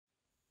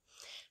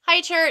Hi,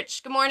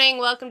 church. Good morning.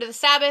 Welcome to the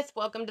Sabbath.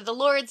 Welcome to the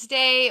Lord's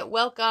Day.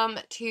 Welcome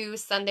to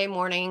Sunday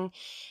morning.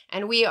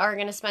 And we are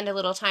going to spend a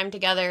little time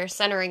together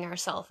centering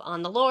ourselves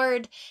on the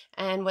Lord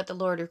and what the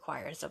Lord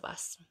requires of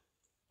us.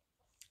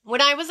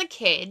 When I was a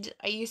kid,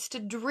 I used to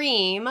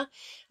dream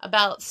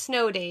about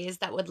snow days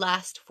that would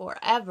last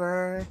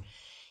forever.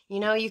 You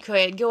know, you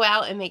could go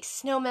out and make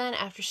snowmen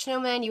after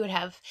snowmen. You would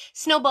have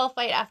snowball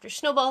fight after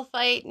snowball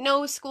fight.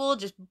 No school,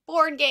 just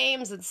board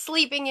games and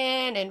sleeping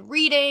in and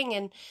reading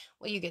and,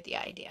 well, you get the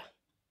idea.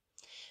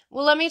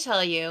 Well, let me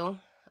tell you,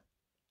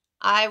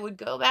 I would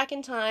go back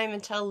in time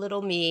and tell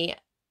little me,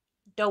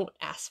 don't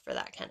ask for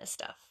that kind of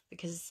stuff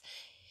because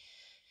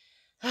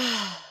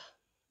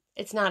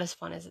it's not as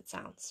fun as it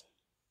sounds.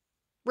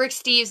 Rick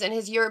Steves in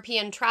his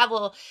European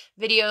travel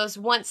videos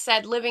once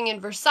said living in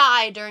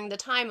Versailles during the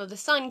time of the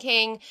Sun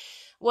King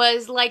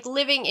was like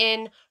living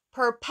in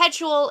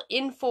perpetual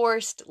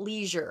enforced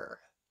leisure.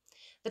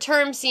 The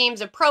term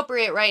seems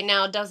appropriate right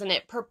now, doesn't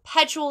it?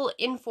 Perpetual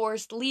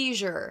enforced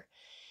leisure.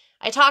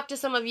 I talked to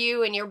some of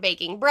you and you're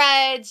baking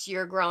breads,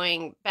 you're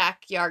growing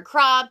backyard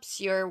crops,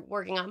 you're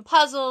working on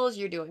puzzles,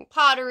 you're doing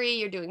pottery,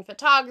 you're doing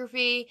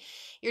photography,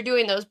 you're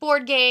doing those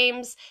board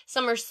games,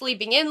 some are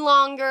sleeping in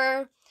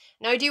longer.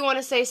 Now, I do want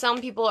to say some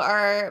people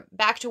are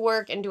back to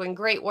work and doing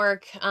great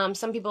work.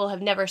 Some people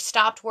have never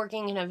stopped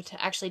working and have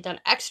actually done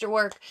extra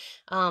work,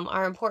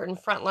 are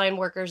important frontline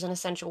workers and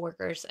essential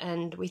workers,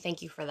 and we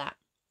thank you for that.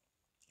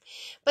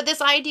 But this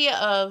idea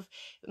of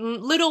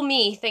little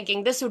me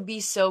thinking this would be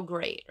so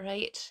great,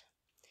 right?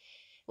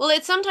 Well,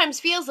 it sometimes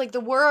feels like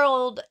the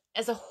world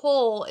as a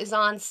whole is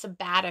on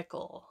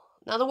sabbatical.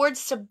 Now, the word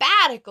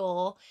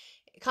sabbatical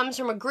comes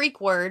from a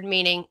Greek word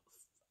meaning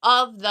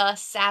of the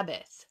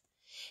Sabbath.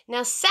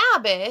 Now,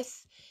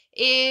 Sabbath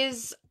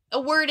is a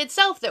word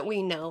itself that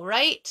we know,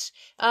 right?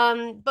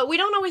 But we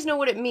don't always know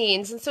what it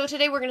means. And so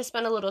today we're going to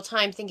spend a little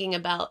time thinking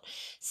about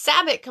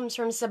Sabbath comes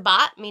from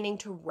Sabbat, meaning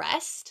to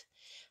rest.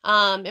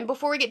 And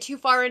before we get too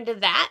far into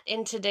that,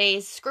 in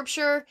today's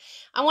scripture,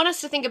 I want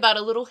us to think about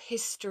a little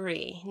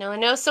history. Now, I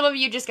know some of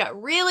you just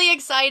got really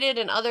excited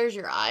and others,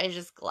 your eyes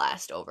just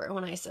glassed over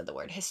when I said the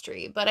word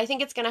history, but I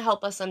think it's going to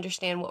help us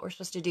understand what we're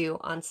supposed to do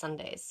on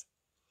Sundays.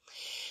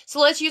 So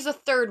let's use a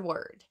third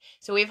word.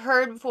 So we've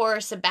heard before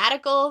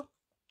sabbatical,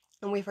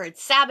 and we've heard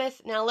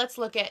Sabbath. Now let's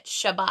look at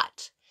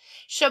Shabbat.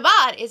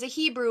 Shabbat is a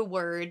Hebrew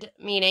word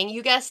meaning,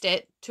 you guessed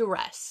it, to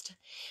rest.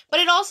 But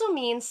it also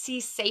means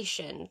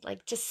cessation,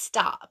 like to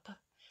stop.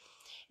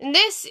 And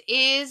this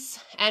is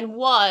and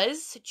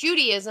was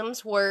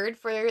Judaism's word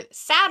for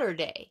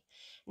Saturday.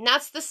 And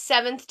that's the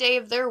seventh day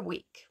of their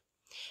week.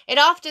 It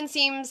often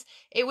seems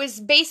it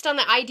was based on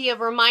the idea of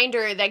a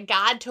reminder that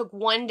God took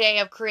one day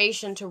of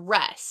creation to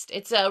rest.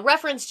 It's a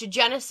reference to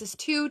Genesis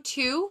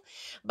 2:2.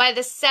 By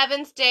the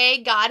seventh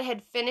day, God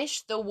had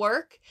finished the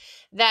work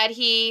that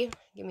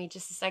give me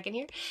just a second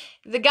here.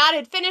 God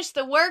had finished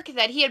the work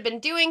that he had been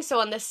doing, so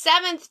on the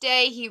seventh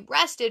day, he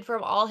rested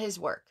from all his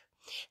work.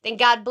 Then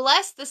God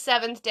blessed the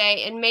seventh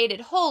day and made it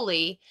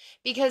holy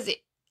because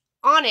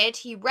on it,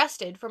 he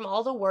rested from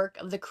all the work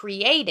of the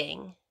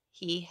creating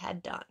he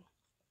had done.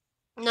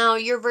 Now,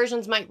 your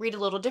versions might read a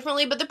little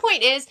differently, but the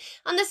point is,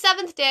 on the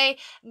seventh day,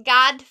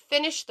 God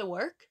finished the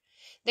work,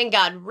 then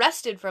God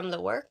rested from the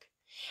work,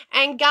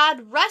 and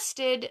God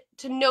rested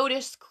to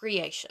notice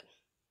creation.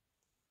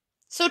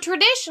 So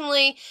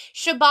traditionally,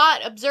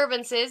 Shabbat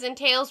observances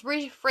entails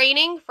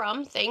refraining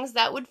from things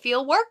that would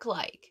feel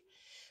work-like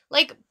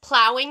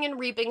plowing and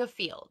reaping a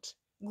field,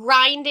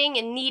 grinding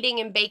and kneading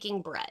and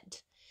baking bread,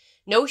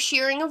 no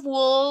shearing of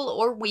wool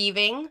or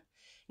weaving,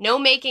 no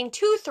making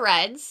two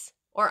threads,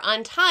 or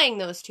untying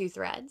those two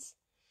threads,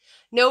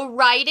 no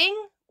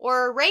writing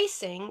or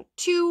erasing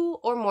two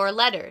or more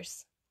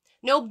letters,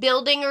 no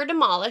building or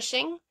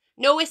demolishing,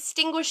 no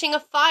extinguishing a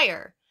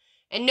fire,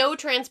 and no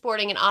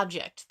transporting an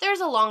object. There's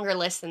a longer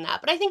list than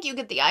that, but I think you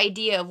get the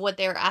idea of what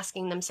they're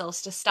asking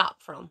themselves to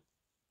stop from.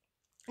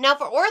 Now,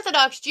 for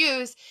Orthodox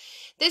Jews,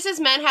 this is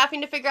men having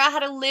to figure out how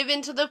to live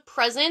into the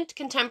present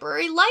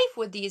contemporary life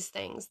with these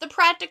things, the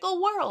practical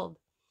world.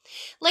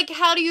 Like,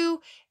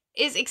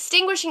 is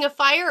extinguishing a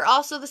fire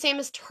also the same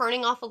as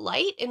turning off a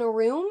light in a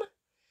room?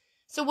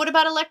 So what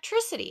about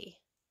electricity?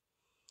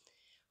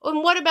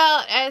 And what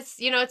about,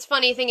 it's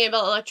funny thinking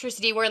about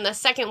electricity, we're in the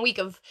second week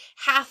of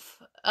half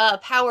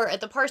power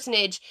at the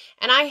parsonage,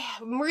 and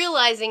I'm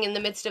realizing in the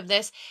midst of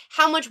this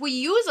how much we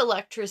use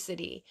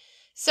electricity.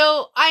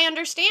 So I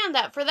understand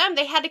that for them,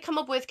 they had to come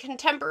up with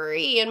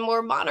contemporary and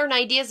more modern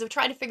ideas of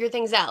trying to figure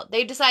things out.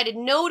 They decided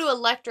no to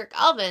electric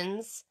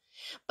ovens,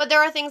 but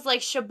there are things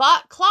like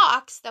Shabbat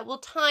clocks that will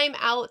time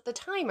out the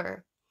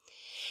timer.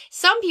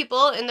 Some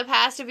people in the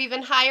past have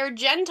even hired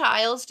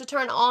Gentiles to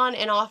turn on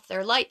and off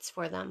their lights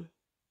for them.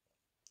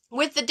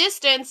 With the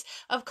distance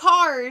of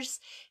cars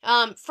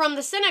from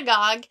the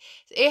synagogue,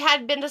 it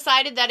had been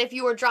decided that if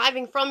you were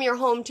driving from your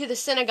home to the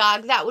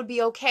synagogue, that would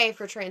be okay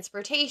for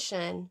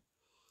transportation.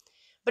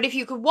 But if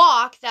you could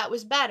walk, that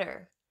was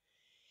better.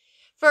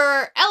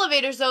 For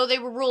elevators, though, they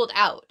were ruled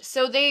out.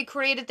 So they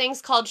created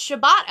things called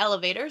Shabbat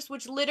elevators,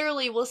 which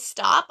literally will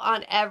stop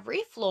on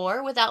every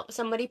floor without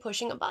somebody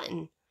pushing a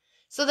button,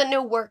 so that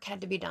no work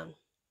had to be done.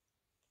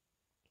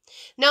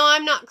 Now,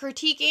 I'm not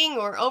critiquing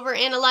or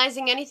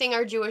overanalyzing anything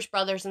our Jewish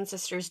brothers and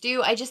sisters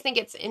do. I just think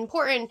it's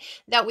important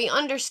that we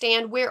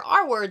understand where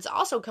our words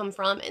also come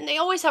from, and they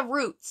always have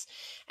roots.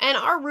 And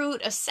our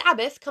root of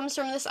Sabbath comes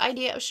from this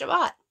idea of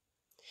Shabbat.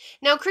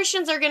 Now,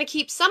 Christians are going to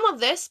keep some of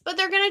this, but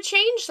they're going to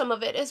change some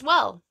of it as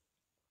well.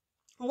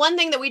 One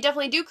thing that we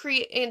definitely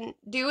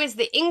do is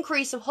the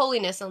increase of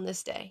holiness on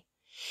this day.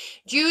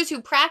 Jews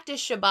who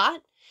practice Shabbat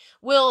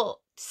will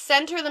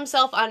center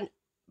themselves on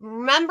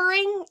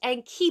remembering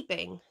and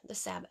keeping the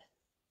Sabbath.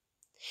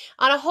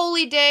 On a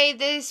holy day,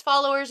 these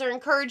followers are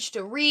encouraged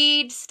to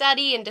read,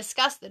 study, and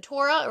discuss the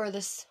Torah, or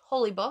this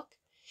holy book.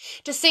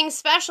 To sing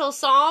special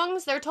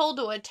songs, they're told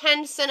to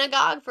attend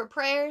synagogue for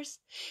prayers.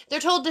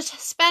 They're told to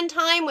spend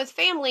time with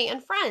family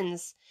and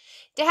friends,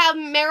 to have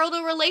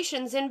marital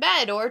relations in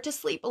bed, or to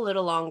sleep a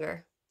little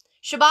longer.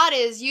 Shabbat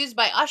is used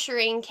by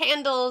ushering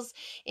candles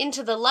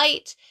into the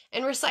light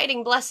and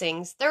reciting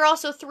blessings. There are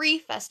also 3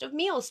 festive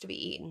meals to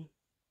be eaten.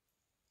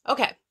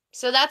 Okay,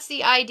 so that's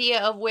the idea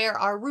of where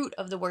our root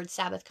of the word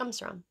Sabbath comes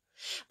from.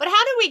 But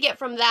how did we get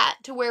from that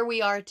to where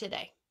we are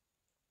today?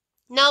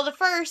 Now, the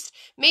first,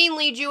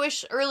 mainly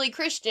Jewish early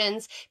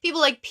Christians,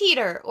 people like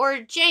Peter or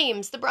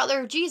James, the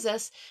brother of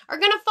Jesus, are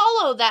going to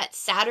follow that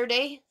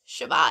Saturday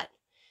Shabbat.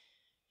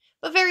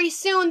 But very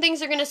soon,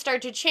 things are going to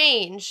start to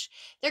change.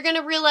 They're going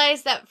to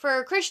realize that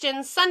for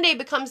Christians, Sunday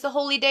becomes the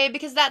holy day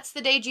because that's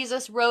the day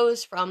Jesus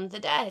rose from the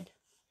dead.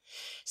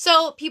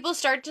 So people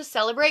start to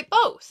celebrate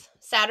both,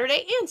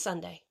 Saturday and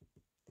Sunday.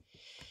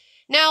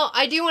 Now,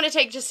 I do want to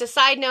take just a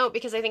side note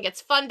because I think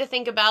it's fun to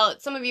think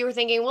about. Some of you are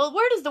thinking, well,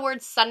 where does the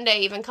word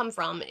Sunday even come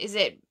from? Is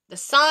it the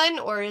sun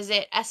or is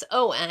it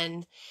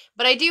S-O-N?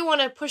 But I do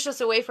want to push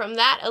us away from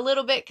that a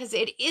little bit because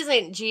it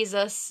isn't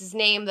Jesus'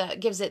 name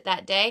that gives it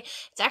that day.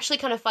 It's actually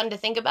kind of fun to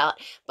think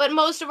about. But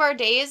most of our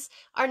days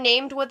are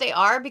named what they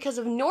are because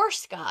of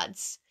Norse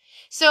gods.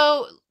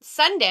 So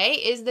Sunday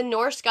is the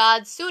Norse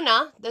god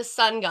Suna, the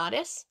sun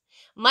goddess.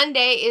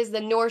 Monday is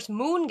the Norse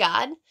moon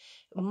god,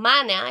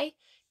 Manai.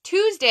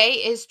 Tuesday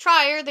is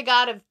Trier, the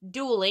god of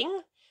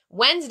dueling.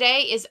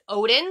 Wednesday is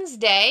Odin's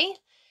day.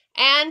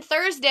 And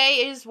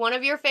Thursday is one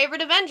of your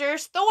favorite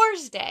Avengers,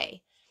 Thor's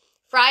day.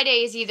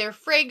 Friday is either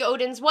Frigg,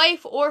 Odin's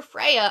wife, or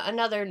Freya,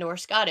 another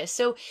Norse goddess.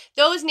 So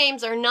those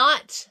names are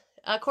not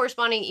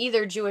corresponding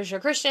either Jewish or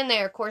Christian. They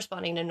are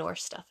corresponding to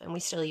Norse stuff, and we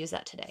still use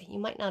that today. You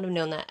might not have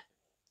known that.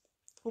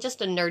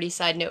 Just a nerdy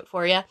side note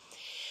for you.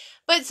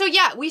 But so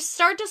yeah, we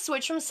start to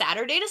switch from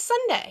Saturday to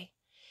Sunday.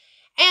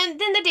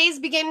 And then the days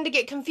begin to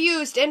get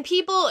confused, and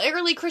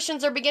early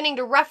Christians are beginning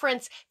to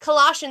reference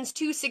Colossians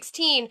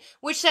 2:16,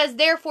 which says,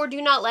 "Therefore do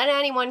not let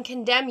anyone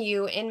condemn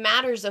you in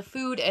matters of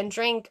food and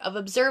drink, of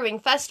observing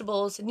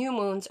festivals, new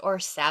moons, or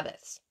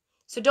Sabbaths."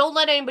 So don't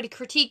let anybody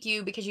critique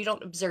you because you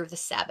don't observe the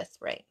Sabbath,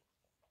 right?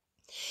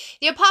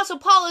 The Apostle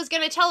Paul is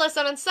going to tell us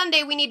that on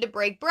Sunday we need to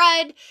break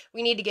bread,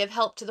 we need to give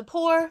help to the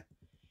poor.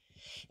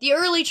 The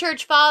early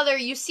church father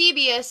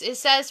Eusebius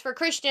says for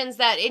Christians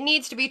that it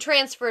needs to be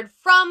transferred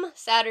from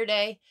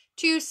Saturday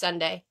to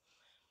Sunday.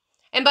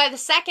 And by the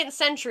 2nd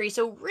century,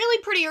 so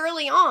really pretty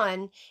early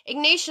on,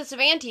 Ignatius of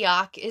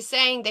Antioch is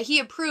saying that he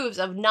approves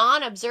of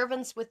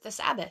non-observance with the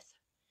Sabbath.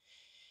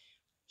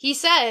 He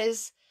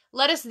says,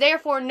 "Let us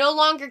therefore no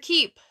longer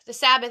keep the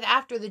Sabbath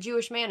after the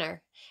Jewish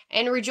manner,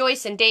 and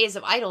rejoice in days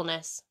of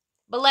idleness.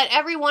 But let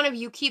every one of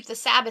you keep the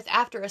Sabbath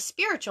after a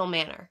spiritual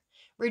manner,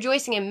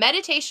 rejoicing in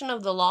meditation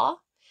of the law,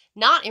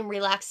 not in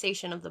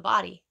relaxation of the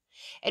body,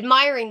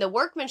 admiring the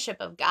workmanship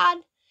of God,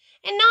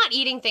 and not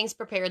eating things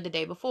prepared the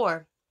day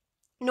before,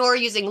 nor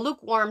using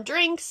lukewarm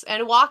drinks,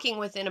 and walking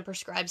within a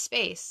prescribed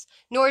space,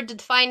 nor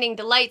finding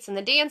delights in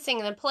the dancing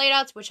and the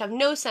playouts which have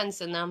no sense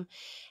in them.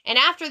 And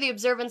after the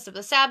observance of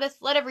the Sabbath,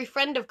 let every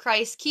friend of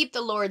Christ keep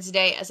the Lord's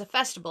day as a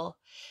festival,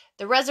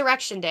 the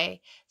resurrection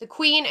day, the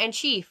queen and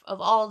chief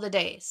of all the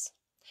days."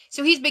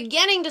 So he's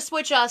beginning to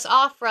switch us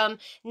off from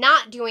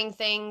not doing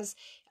things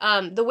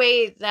the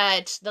way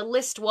that the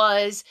list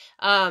was.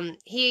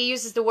 He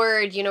uses the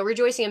word,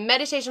 rejoicing in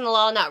meditation of the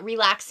law, not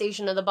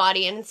relaxation of the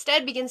body, and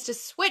instead begins to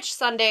switch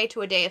Sunday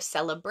to a day of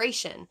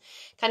celebration,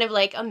 kind of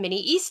like a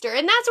mini Easter.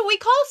 And that's what we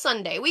call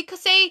Sunday. We could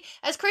say,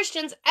 as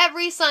Christians,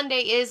 every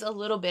Sunday is a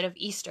little bit of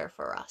Easter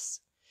for us.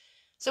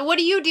 So what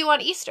do you do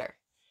on Easter?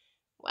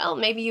 Well,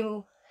 maybe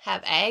you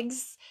have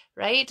eggs,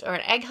 right? Or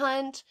an egg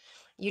hunt.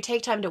 You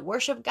take time to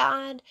worship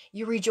God.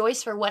 You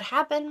rejoice for what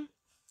happened.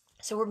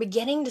 So we're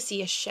beginning to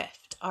see a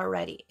shift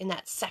already in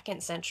that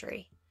 2nd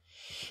century.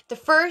 The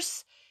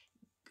first,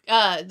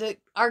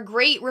 our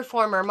great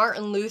reformer,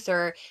 Martin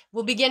Luther,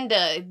 will begin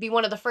to be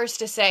one of the first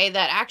to say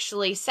that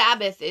actually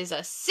Sabbath is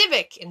a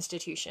civic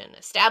institution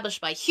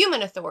established by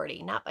human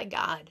authority, not by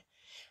God.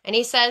 And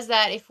he says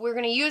that if we're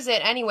going to use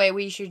it anyway,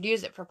 we should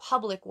use it for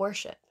public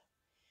worship.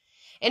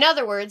 In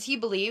other words, he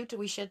believed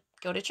we should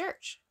go to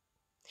church.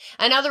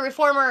 Another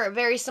reformer,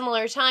 very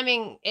similar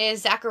timing,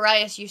 is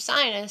Zacharias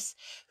Ursinus,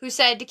 who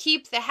said to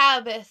keep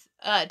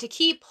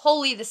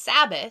holy the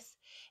Sabbath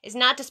is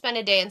not to spend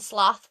a day in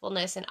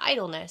slothfulness and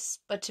idleness,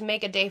 but to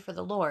make a day for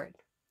the Lord.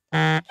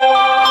 And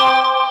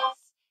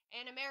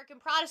American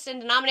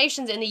Protestant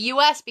denominations in the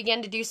U.S.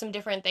 began to do some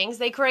different things.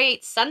 They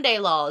create Sunday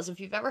laws, if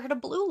you've ever heard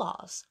of blue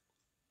laws,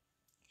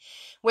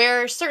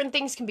 where certain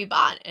things can be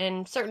bought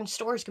and certain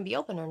stores can be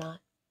open or not.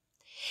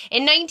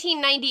 In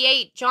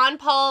 1998, John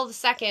Paul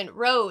II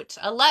wrote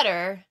a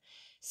letter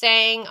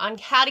saying on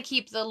how to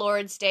keep the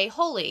Lord's Day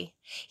holy.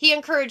 He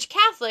encouraged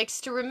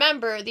Catholics to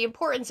remember the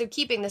importance of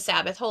keeping the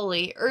Sabbath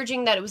holy,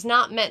 urging that it was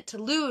not meant to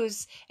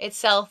lose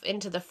itself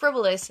into the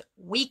frivolous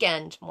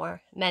weekend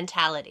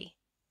mentality.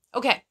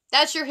 Okay,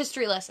 that's your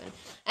history lesson.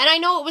 And I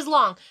know it was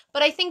long,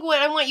 but I think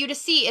what I want you to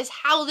see is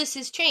how this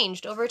has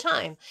changed over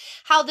time.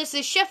 How this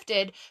has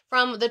shifted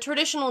from the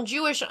traditional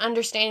Jewish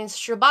understandings of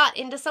Shabbat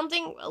into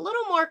something a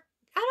little more,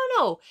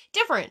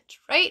 different,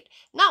 right?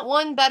 Not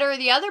one better or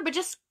the other, but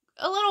just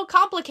a little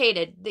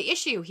complicated, the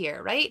issue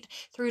here, right?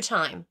 Through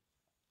time.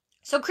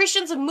 So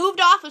Christians have moved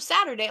off of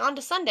Saturday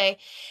onto Sunday,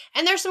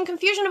 and there's some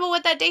confusion about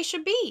what that day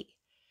should be.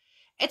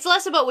 It's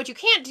less about what you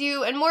can't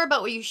do and more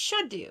about what you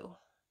should do.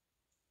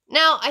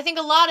 Now, I think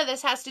a lot of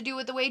this has to do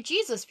with the way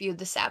Jesus viewed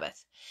the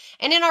Sabbath.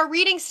 And in our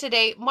readings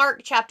today,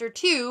 Mark chapter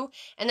 2,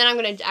 and then I'm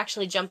going to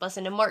actually jump us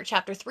into Mark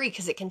chapter 3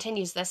 because it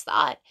continues this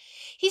thought.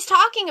 He's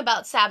talking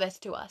about Sabbath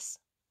to us.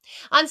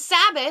 On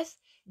Sabbath,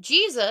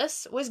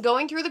 Jesus was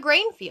going through the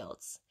grain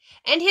fields,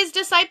 and his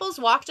disciples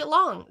walked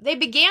along. They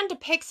began to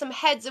pick some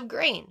heads of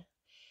grain.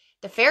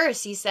 The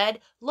Pharisees said,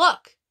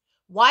 "Look,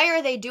 why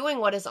are they doing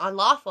what is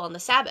unlawful on the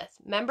Sabbath?"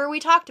 Remember we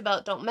talked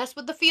about don't mess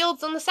with the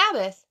fields on the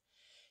Sabbath.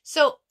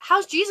 So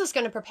how's Jesus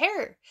going to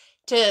prepare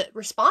to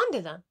respond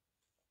to them?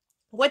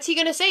 What's he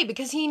going to say?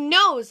 Because he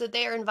knows that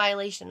they are in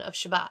violation of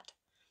Shabbat.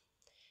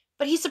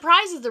 But he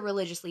surprises the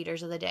religious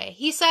leaders of the day.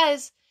 He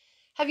says,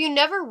 "Have you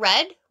never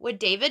read what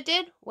David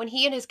did when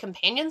he and his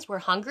companions were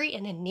hungry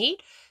and in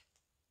need?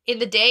 In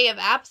the day of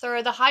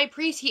Abiathar the high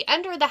priest, he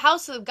entered the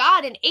house of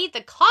God and ate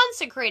the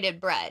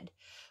consecrated bread,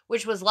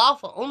 which was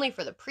lawful only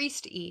for the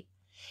priest to eat.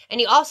 And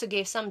he also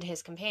gave some to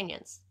his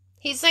companions."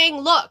 He's saying,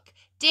 look,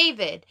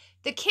 David,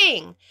 the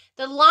king,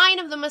 the line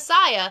of the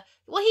Messiah,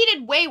 well, he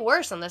did way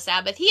worse on the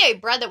Sabbath. He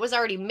ate bread that was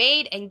already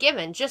made and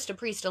given just to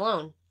priest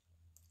alone.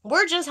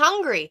 We're just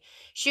hungry.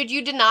 Should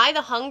you deny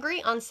the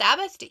hungry on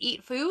Sabbath to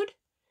eat food?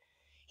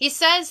 He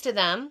says to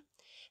them,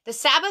 the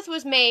Sabbath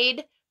was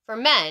made for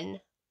men,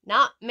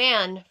 not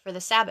man for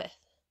the Sabbath.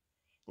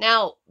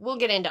 Now, we'll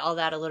get into all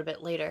that a little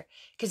bit later,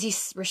 because he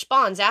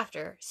responds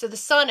after. So the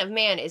Son of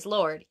Man is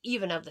Lord,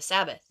 even of the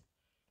Sabbath.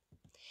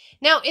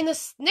 Now, in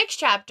this next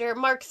chapter,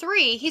 Mark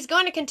 3, he's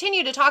going to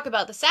continue to talk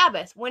about the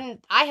Sabbath,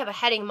 when I have a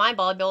heading in my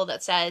Bible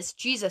that says,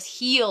 Jesus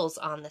heals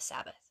on the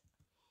Sabbath.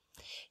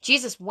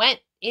 Jesus went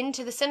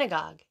into the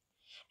synagogue,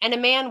 and a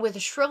man with a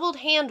shriveled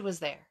hand was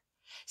there.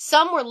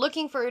 Some were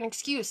looking for an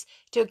excuse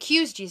to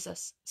accuse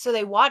Jesus, so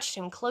they watched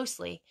him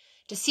closely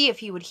to see if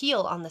he would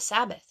heal on the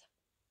Sabbath.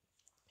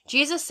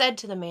 Jesus said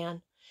to the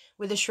man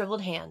with a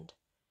shriveled hand,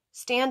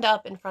 "Stand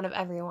up in front of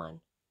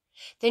everyone."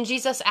 Then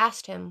Jesus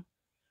asked him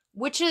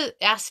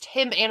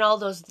and all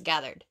those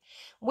gathered,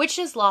 "Which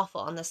is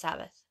lawful on the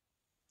Sabbath?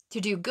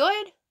 To do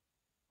good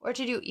or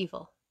to do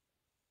evil?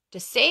 To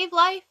save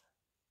life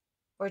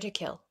or to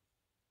kill?"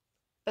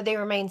 But they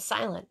remained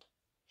silent.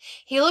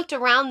 He looked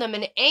around them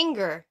in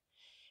anger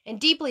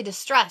and deeply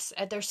distressed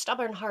at their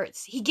stubborn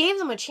hearts. He gave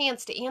them a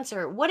chance to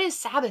answer, what is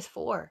Sabbath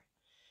for?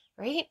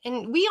 Right?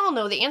 And we all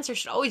know the answer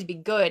should always be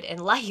good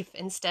and life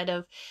instead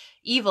of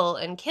evil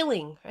and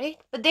killing, right?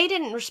 But they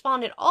didn't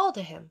respond at all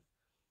to him.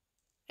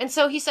 And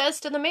so he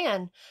says to the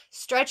man,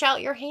 "Stretch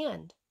out your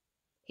hand."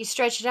 He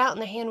stretched it out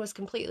and the hand was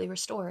completely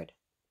restored.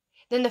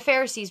 Then the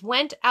Pharisees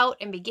went out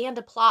and began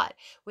to plot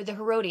with the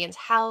Herodians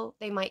how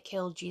they might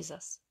kill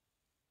Jesus.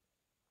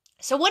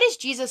 So what is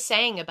Jesus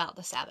saying about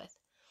the Sabbath?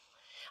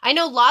 I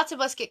know lots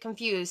of us get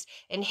confused,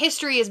 and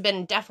history has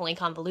been definitely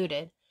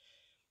convoluted.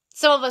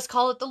 Some of us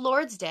call it the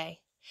Lord's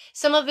Day.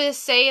 Some of us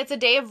say it's a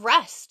day of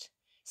rest.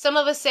 Some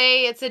of us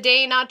say it's a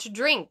day not to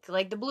drink,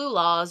 like the blue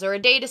laws, or a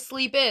day to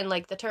sleep in,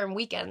 like the term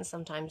weekend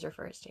sometimes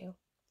refers to.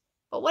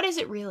 But what is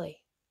it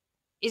really?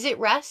 Is it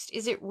rest?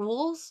 Is it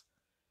rules?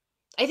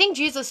 I think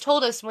Jesus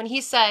told us when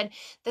he said,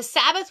 the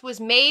Sabbath was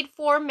made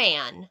for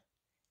man,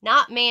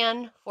 not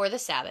man for the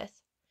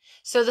Sabbath.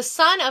 So the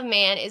Son of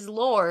Man is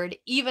Lord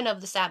even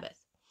of the Sabbath.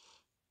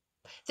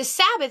 The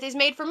Sabbath is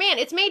made for man.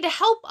 It's made to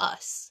help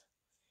us.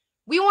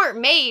 We weren't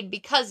made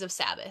because of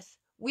Sabbath.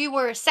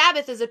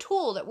 Sabbath is a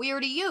tool that we are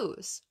to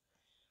use.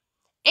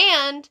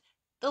 And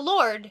the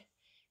Lord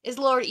is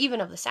Lord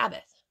even of the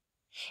Sabbath.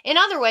 In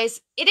other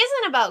ways, it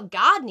isn't about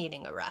God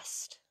needing a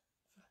rest.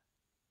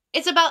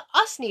 It's about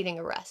us needing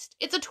a rest.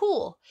 It's a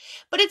tool.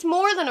 But it's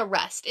more than a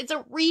rest. It's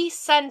a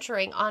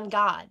recentering on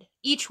God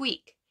each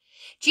week.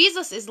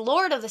 Jesus is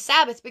Lord of the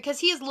Sabbath because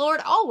he is Lord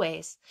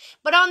always.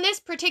 But on this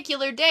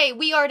particular day,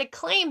 we are to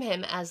claim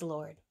him as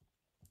Lord.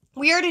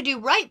 We are to do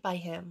right by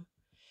him.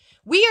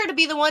 We are to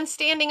be the ones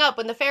standing up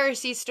when the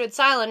Pharisees stood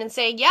silent and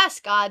saying,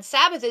 yes, God,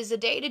 Sabbath is a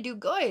day to do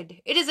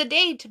good. It is a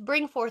day to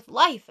bring forth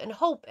life and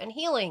hope and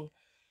healing.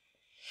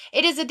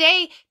 It is a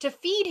day to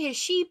feed his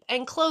sheep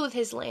and clothe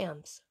his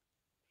lambs.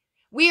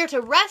 We are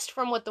to rest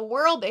from what the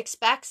world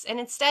expects and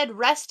instead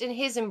rest in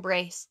his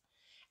embrace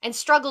and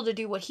struggle to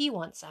do what he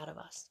wants out of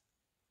us.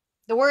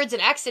 The words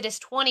in Exodus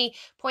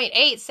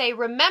 20:8 say,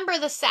 remember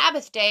the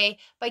Sabbath day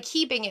by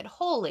keeping it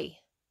holy.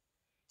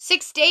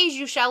 6 days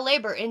you shall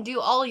labor and do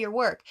all your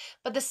work,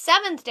 but the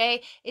seventh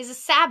day is a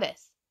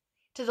Sabbath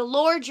to the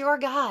Lord your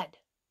God,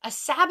 a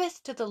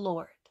Sabbath to the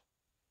Lord.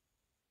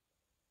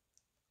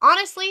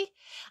 Honestly,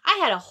 I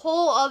had a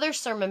whole other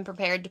sermon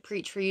prepared to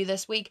preach for you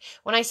this week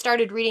when I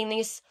started reading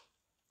these.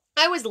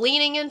 I was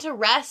leaning into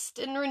rest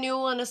and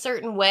renewal in a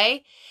certain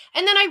way,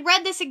 and then I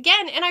read this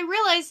again and I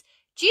realized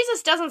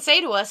Jesus doesn't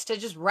say to us to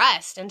just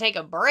rest and take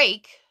a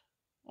break,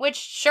 which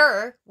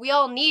sure, we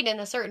all need in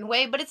a certain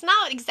way, but it's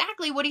not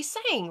exactly what he's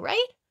saying,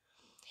 right?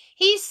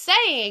 He's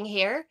saying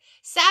here,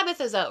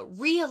 Sabbath is a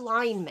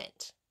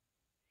realignment.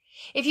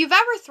 If you've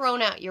ever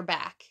thrown out your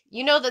back,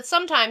 you know that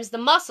sometimes the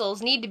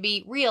muscles need to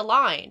be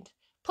realigned,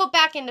 put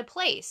back into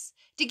place,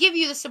 to give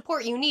you the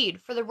support you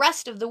need for the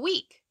rest of the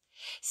week.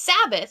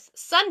 Sabbath,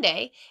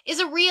 Sunday, is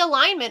a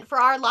realignment for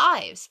our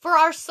lives, for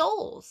our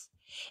souls.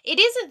 It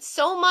isn't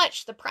so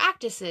much the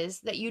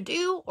practices that you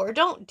do or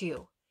don't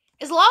do,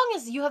 as long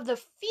as you have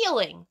the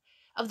feeling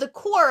of the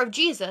core of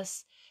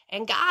Jesus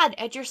and God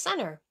at your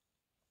center.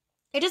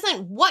 It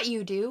isn't what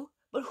you do,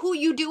 but who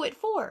you do it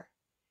for.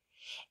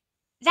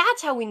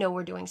 That's how we know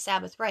we're doing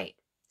Sabbath right.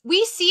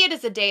 We see it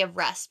as a day of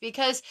rest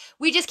because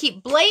we just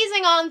keep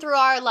blazing on through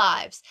our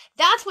lives.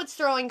 That's what's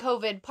throwing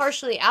COVID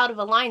partially out of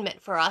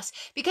alignment for us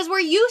because we're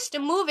used to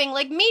moving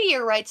like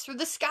meteorites through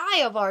the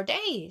sky of our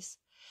days.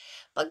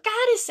 But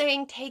God is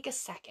saying, take a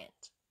second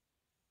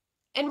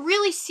and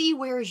really see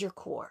where is your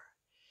core.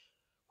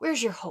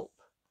 Where's your hope?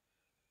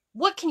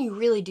 What can you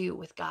really do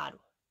with God?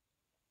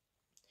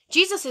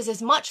 Jesus is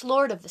as much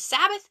Lord of the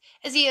Sabbath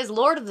as he is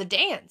Lord of the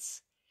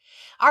dance.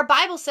 Our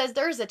Bible says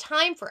there is a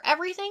time for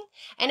everything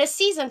and a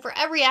season for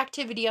every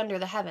activity under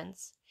the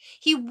heavens.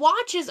 He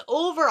watches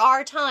over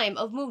our time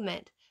of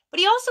movement, but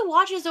he also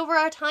watches over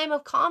our time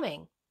of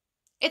calming.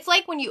 It's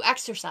like when you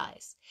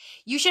exercise.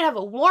 You should have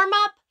a warm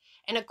up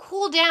and a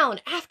cool down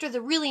after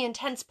the really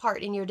intense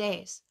part in your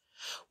days.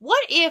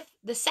 What if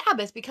the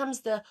Sabbath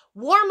becomes the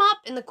warm up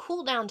and the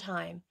cool down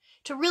time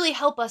to really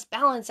help us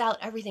balance out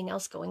everything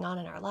else going on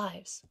in our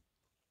lives?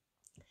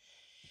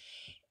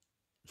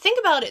 Think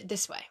about it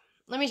this way.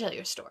 Let me tell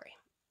you a story.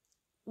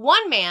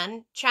 One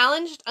man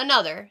challenged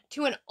another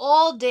to an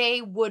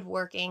all-day wood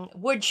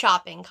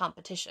chopping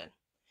competition.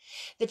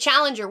 The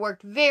challenger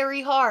worked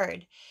very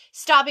hard,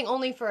 stopping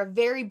only for a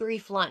very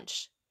brief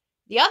lunch.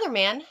 The other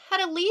man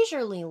had a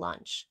leisurely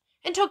lunch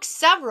and took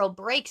several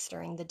breaks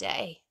during the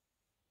day.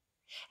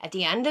 At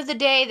the end of the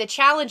day, the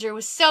challenger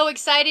was so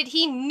excited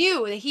he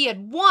knew that he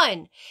had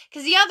won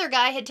because the other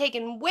guy had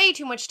taken way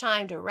too much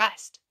time to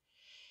rest.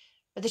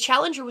 But the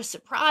challenger was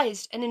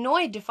surprised and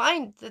annoyed to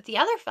find that the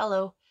other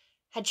fellow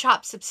had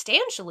chopped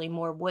substantially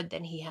more wood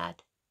than he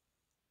had.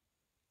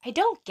 I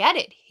don't get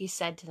it, he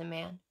said to the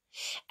man.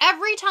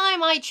 Every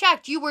time I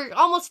checked, you were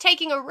almost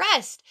taking a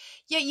rest,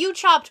 yet you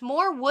chopped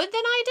more wood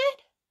than I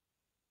did?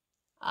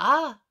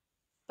 Ah,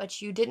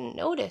 but you didn't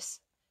notice,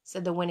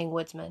 said the winning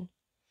woodsman,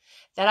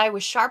 that I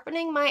was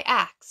sharpening my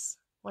axe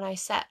when I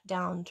sat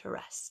down to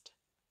rest.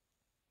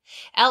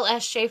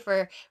 L.S.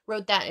 Schaefer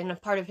wrote that in a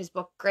part of his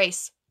book,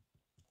 Grace.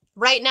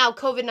 Right now,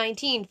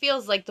 COVID-19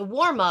 feels like the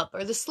warm-up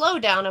or the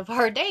slowdown of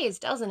our days,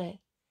 doesn't it?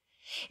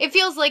 It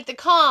feels like the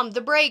calm,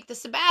 the break, the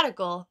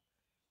sabbatical.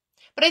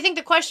 But I think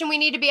the question we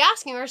need to be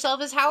asking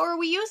ourselves is, how are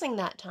we using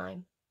that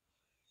time?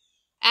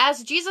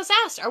 As Jesus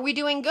asked, are we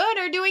doing good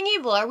or doing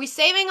evil? Are we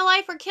saving a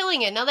life or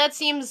killing it? Now that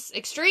seems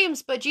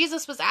extremes, but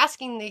Jesus was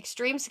asking the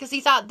extremes because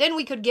he thought then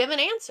we could give an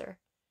answer.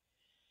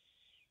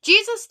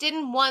 Jesus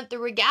didn't want the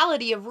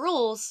regality of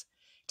rules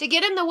to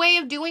get in the way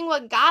of doing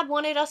what God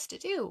wanted us to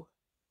do.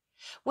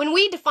 When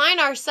we define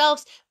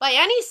ourselves by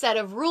any set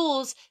of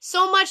rules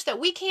so much that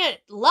we can't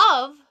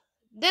love,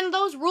 then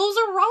those rules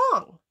are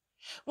wrong.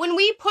 When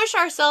we push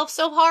ourselves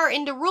so hard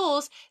into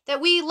rules that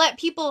we let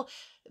people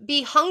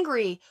be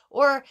hungry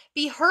or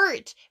be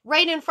hurt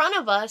right in front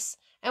of us,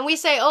 and we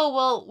say, oh,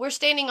 well, we're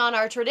standing on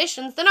our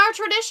traditions, then our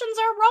traditions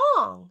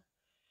are wrong.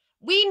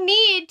 We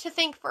need to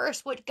think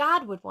first what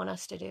God would want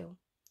us to do,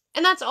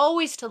 and that's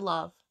always to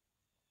love.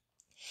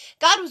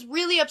 God was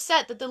really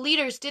upset that the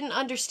leaders didn't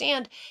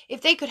understand if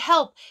they could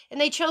help,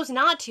 and they chose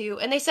not to,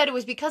 and they said it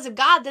was because of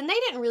God, then they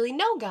didn't really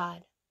know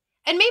God.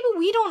 And maybe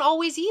we don't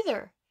always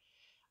either.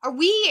 Are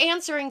we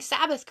answering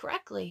Sabbath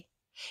correctly?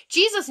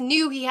 Jesus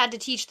knew he had to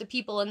teach the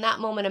people in that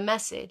moment a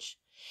message.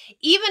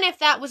 Even if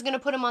that was going to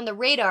put him on the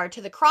radar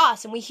to the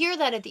cross, and we hear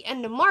that at the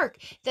end of Mark,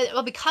 that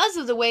because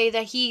of the way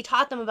that he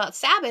taught them about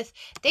Sabbath,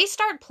 they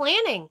start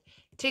planning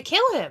to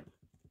kill him.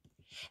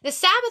 The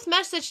Sabbath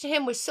message to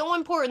him was so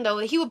important, though,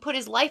 that he would put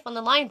his life on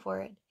the line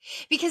for it.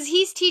 Because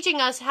he's teaching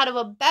us how to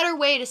have a better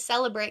way to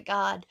celebrate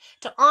God,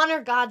 to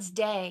honor God's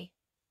day.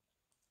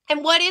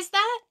 And what is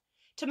that?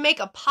 To make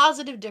a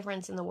positive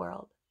difference in the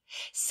world.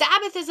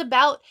 Sabbath is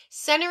about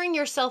centering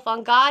yourself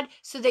on God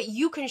so that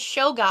you can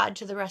show God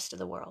to the rest of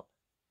the world.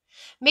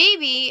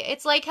 Maybe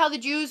it's like how the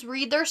Jews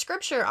read their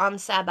scripture on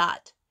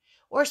Sabbath,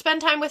 or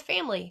spend time with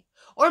family.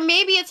 Or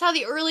maybe it's how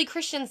the early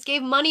Christians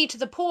gave money to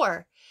the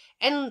poor.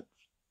 And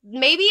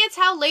maybe it's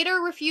how later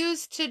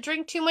refused to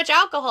drink too much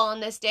alcohol on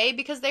this day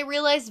because they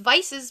realized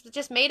vices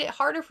just made it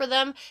harder for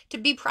them to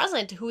be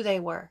present to who they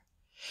were.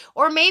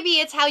 Or maybe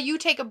it's how you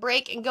take a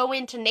break and go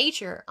into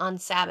nature on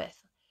Sabbath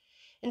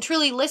and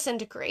truly listen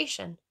to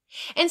creation.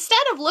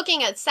 Instead of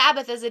looking at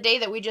Sabbath as a day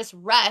that we just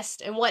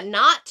rest and what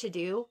not to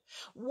do,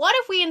 what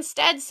if we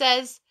instead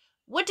says,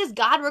 what does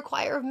God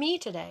require of me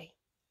today?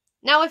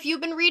 Now, if you've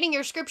been reading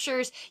your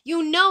scriptures,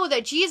 you know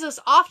that Jesus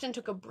often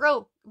took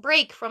a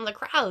break from the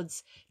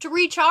crowds to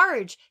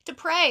recharge, to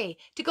pray,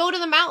 to go to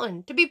the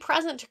mountain, to be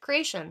present to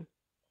creation.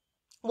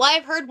 Well,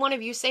 I've heard one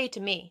of you say to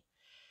me,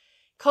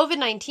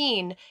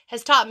 COVID-19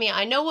 has taught me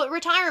I know what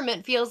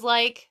retirement feels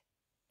like.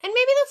 And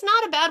maybe that's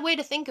not a bad way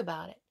to think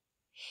about it.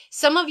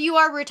 Some of you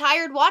are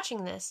retired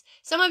watching this.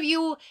 Some of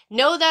you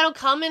know that'll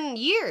come in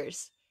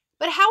years.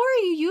 But how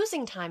are you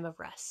using time of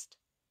rest?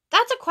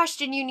 That's a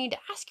question you need to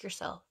ask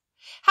yourself.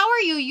 How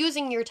are you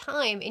using your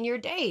time in your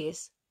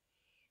days?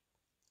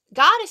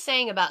 God is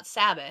saying about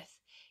Sabbath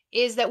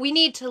is that we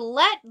need to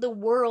let the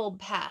world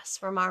pass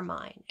from our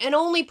mind and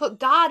only put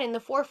God in the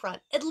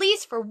forefront, at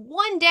least for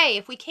one day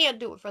if we can't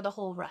do it for the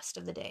whole rest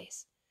of the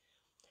days.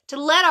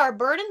 To let our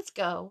burdens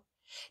go,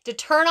 to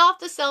turn off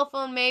the cell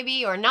phone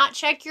maybe, or not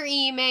check your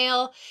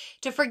email,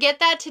 to forget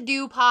that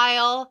to-do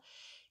pile,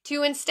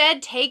 to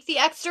instead take the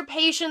extra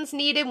patience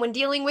needed when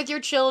dealing with your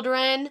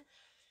children,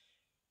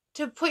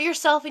 to put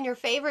yourself in your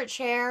favorite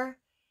chair,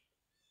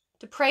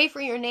 to pray for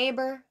your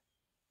neighbor,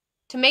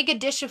 to make a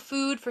dish of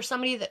food for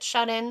somebody that's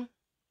shut in,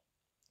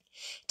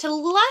 to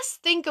less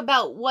think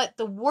about what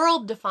the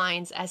world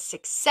defines as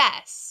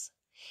success,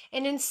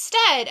 and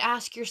instead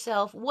ask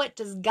yourself, what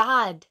does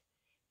God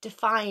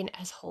define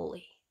as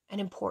holy and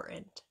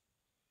important?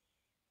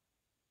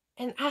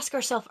 And ask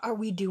ourselves, are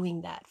we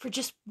doing that for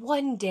just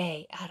one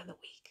day out of the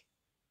week?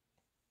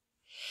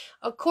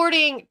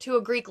 According to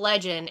a Greek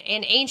legend,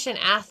 in ancient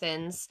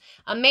Athens,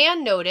 a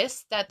man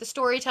noticed that the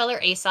storyteller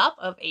Aesop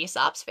of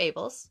Aesop's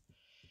Fables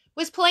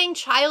was playing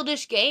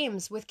childish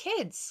games with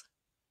kids.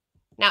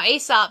 Now,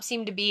 Aesop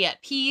seemed to be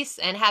at peace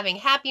and having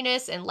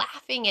happiness and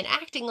laughing and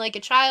acting like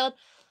a child,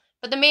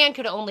 but the man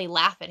could only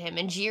laugh at him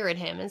and jeer at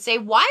him and say,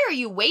 "Why are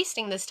you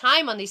wasting this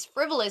time on these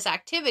frivolous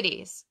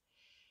activities?"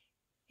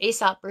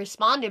 Aesop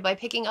responded by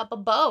picking up a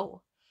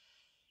bow.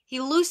 He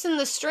loosened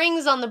the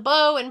strings on the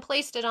bow and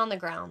placed it on the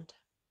ground.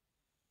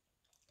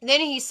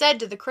 Then he said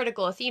to the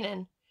critical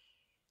Athenan,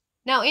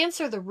 "Now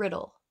answer the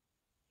riddle,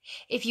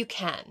 if you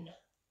can.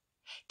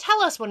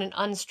 Tell us what an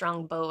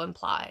unstrung bow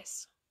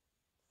implies."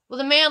 Well,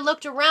 the man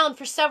looked around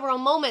for several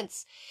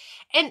moments,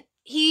 and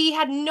he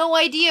had no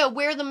idea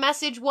where the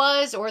message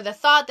was or the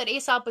thought that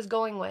Aesop was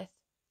going with.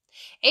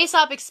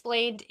 Aesop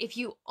explained, if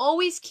you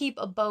always keep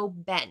a bow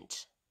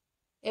bent,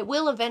 it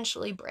will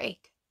eventually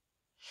break.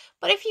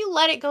 But if you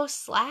let it go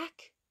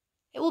slack,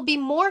 it will be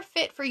more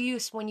fit for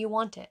use when you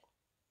want it.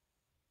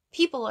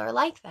 People are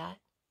like that.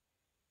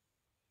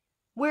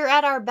 We're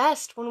at our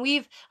best when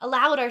we've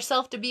allowed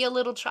ourselves to be a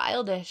little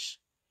childish,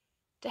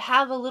 to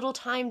have a little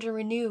time to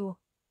renew,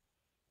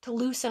 to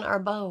loosen our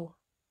bow.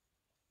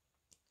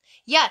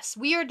 Yes,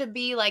 we are to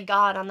be like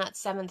God on that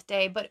seventh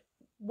day, but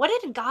what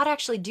did God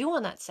actually do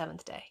on that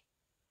seventh day?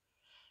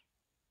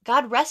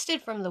 God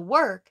rested from the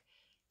work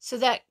so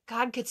that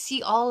God could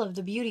see all of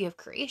the beauty of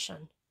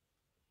creation.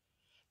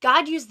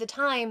 God used the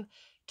time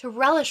to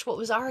relish what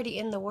was already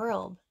in the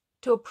world,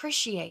 to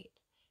appreciate,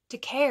 to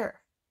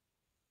care.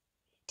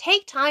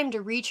 Take time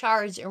to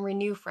recharge and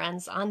renew,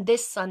 friends, on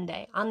this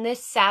Sunday, on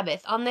this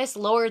Sabbath, on this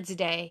Lord's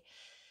Day,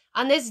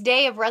 on this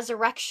day of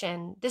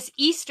resurrection, this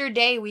Easter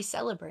day we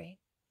celebrate.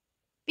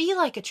 Be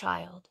like a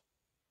child.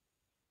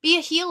 Be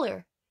a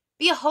healer.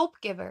 Be a hope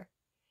giver.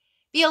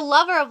 Be a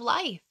lover of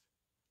life.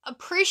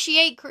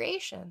 Appreciate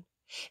creation.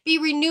 Be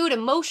renewed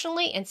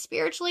emotionally and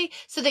spiritually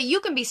so that you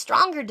can be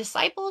stronger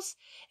disciples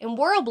and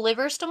world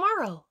livers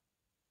tomorrow.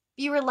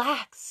 Be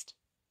relaxed.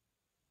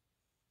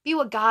 Be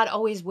what God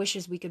always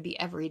wishes we could be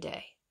every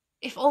day,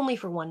 if only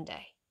for one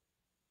day.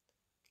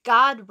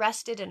 God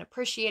rested and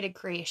appreciated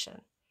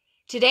creation.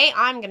 Today,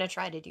 I'm going to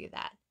try to do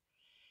that.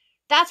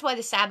 That's why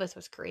the Sabbath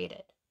was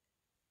created.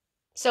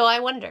 So I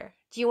wonder,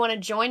 do you want to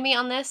join me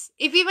on this?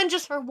 If even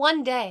just for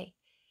one day,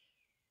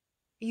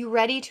 are you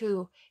ready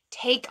to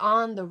take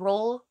on the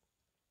role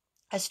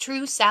as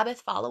true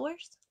Sabbath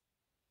followers?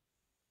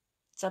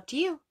 It's up to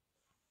you.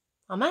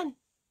 Amen.